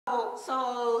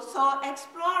So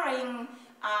exploring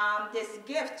this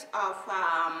gift of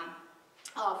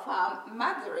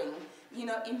mothering,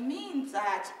 it means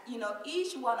that,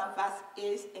 each one of us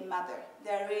is a mother.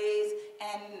 There is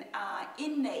an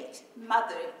innate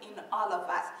mother in all of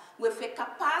us with a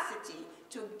capacity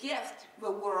to gift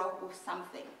the world with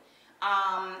something.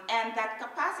 And that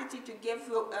capacity to give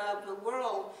the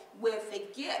world with a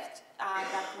gift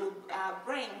that will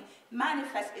bring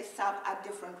manifest itself at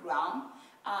different realms,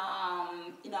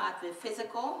 at the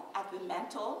physical, at the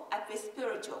mental, at the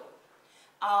spiritual.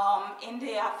 In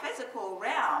the physical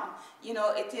realm,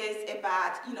 it is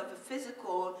about, the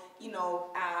physical,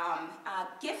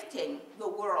 gifting the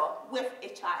world with a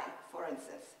child, for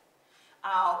instance,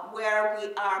 where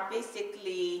we are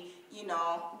basically,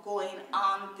 going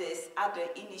on this other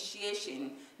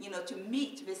initiation, to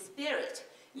meet the spirit,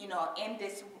 in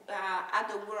this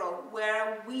other world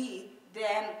where we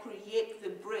then create the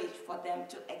bridge for them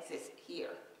to exist here.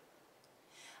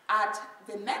 At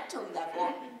the mental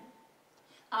level,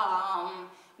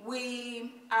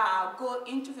 we go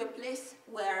into the place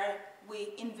where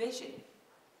we envision,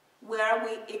 where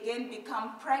we again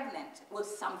become pregnant with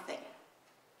something,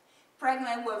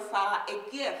 pregnant with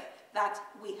a gift that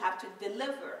we have to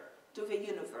deliver to the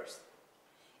universe,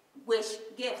 which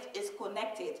gift is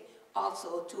connected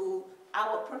also to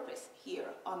our purpose here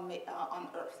on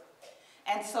earth.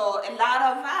 And so a lot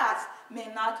of us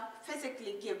may not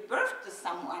physically give birth to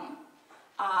someone,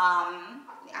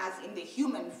 as in the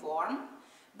human form,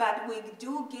 but we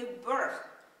do give birth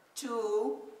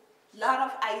to a lot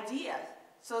of ideas.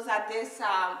 So that this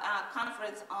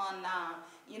conference on,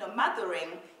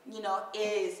 mothering,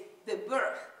 is the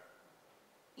birth,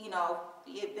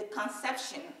 the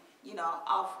conception,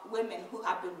 of women who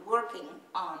have been working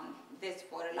on this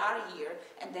for a lot of years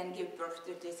and then give birth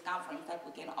to this conference that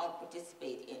we can all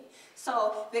participate in.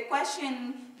 So the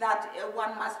question that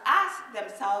one must ask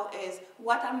themselves is,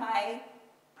 what am I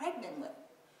pregnant with?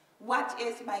 What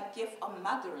is my gift of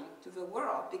mothering to the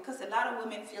world? Because a lot of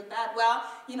women feel bad. Well,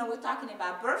 we're talking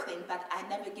about birthing, but I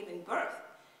never given birth.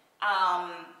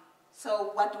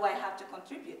 So what do I have to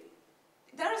contribute?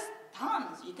 There's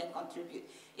tons you can contribute.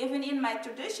 Even in my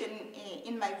tradition,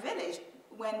 in my village,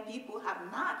 when people have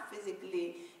not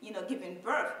physically, given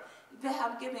birth, they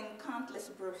have given countless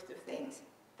birth to things.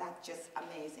 That's just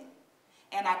amazing.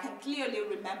 And I can clearly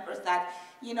remember that,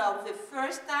 the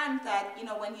first time that,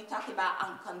 when you talk about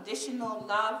unconditional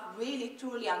love, really,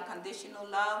 truly unconditional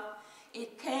love,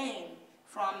 it came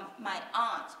from my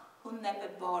aunt who never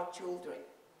bore children.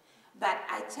 But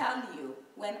I tell you,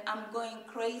 when I'm going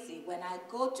crazy, when I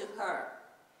go to her,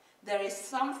 there is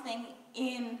something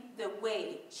in the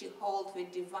way she holds the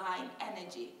divine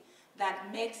energy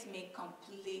that makes me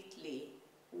completely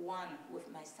one with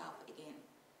myself again.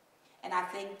 And I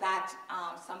think that's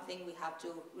something we have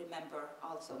to remember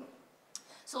also.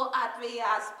 So at the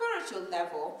spiritual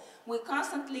level, we're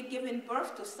constantly giving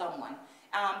birth to someone.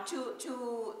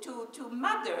 To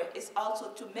mother is also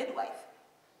to midwife.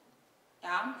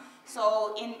 Yeah?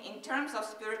 So in terms of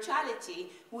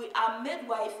spirituality, we are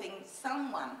midwifing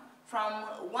someone from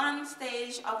one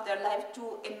stage of their life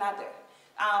to another.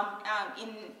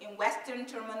 In Western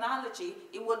terminology,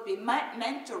 it would be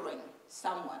mentoring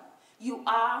someone. You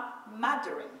are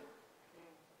mothering.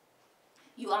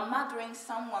 You are mothering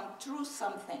someone through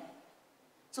something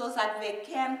so that they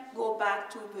can go back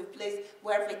to the place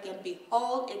where they can be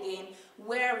whole again,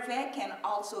 where they can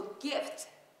also gift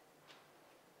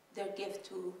their gift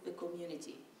to the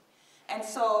community. And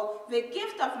so the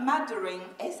gift of mothering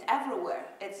is everywhere.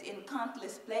 It's in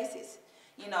countless places.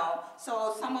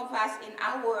 So some of us in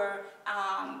our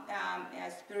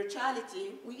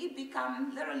spirituality, we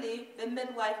become literally the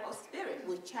midwife of spirit.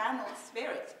 We channel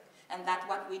spirit, and that's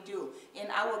what we do. In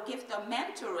our gift of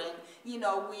mentoring,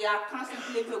 we are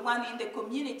constantly the one in the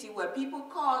community where people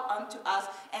call onto us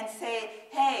and say,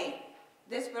 hey,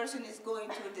 this person is going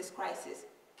through this crisis.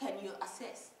 Can you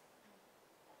assist?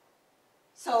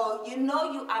 So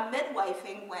you are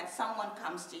midwifing when someone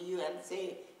comes to you and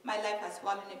say, my life has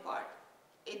fallen apart.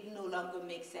 It no longer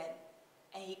makes sense.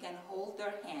 And you can hold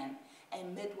their hand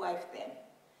and midwife them,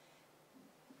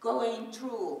 going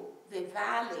through the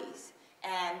valleys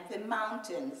and the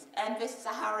mountains and the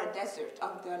Sahara Desert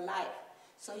of their life,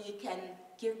 so you can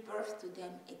give birth to them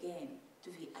again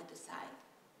to the other side.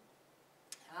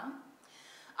 Yeah?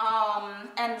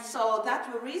 And so that's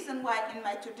the reason why in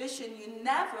my tradition you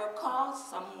never call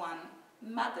someone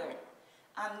mother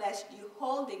unless you're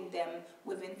holding them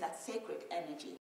within that sacred energy.